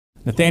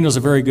Nathaniel's a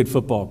very good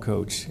football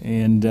coach,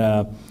 and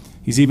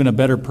he's even a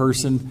better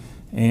person,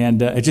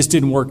 and it just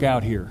didn't work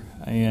out here,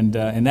 and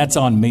that's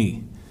on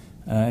me.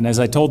 And as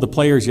I told the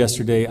players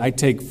yesterday, I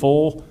take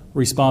full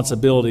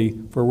responsibility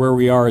for where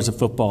we are as a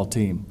football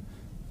team.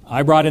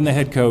 I brought in the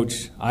head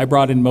coach. I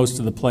brought in most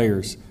of the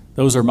players.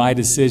 Those are my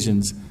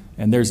decisions,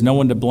 and there's no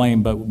one to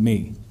blame but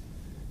me.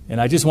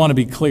 And I just want to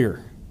be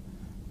clear.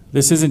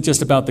 This isn't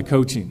just about the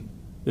coaching.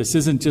 This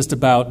isn't just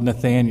about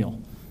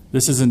Nathaniel.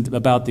 This isn't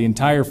about the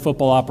entire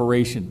football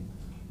operation.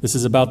 This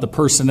is about the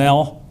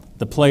personnel,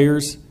 the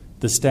players,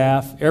 the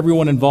staff,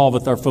 everyone involved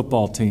with our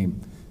football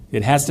team.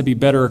 It has to be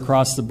better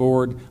across the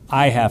board.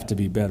 I have to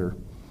be better.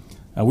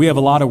 We have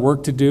a lot of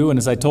work to do, and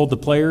as I told the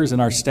players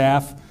and our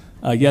staff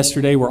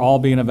yesterday, we're all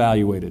being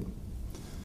evaluated.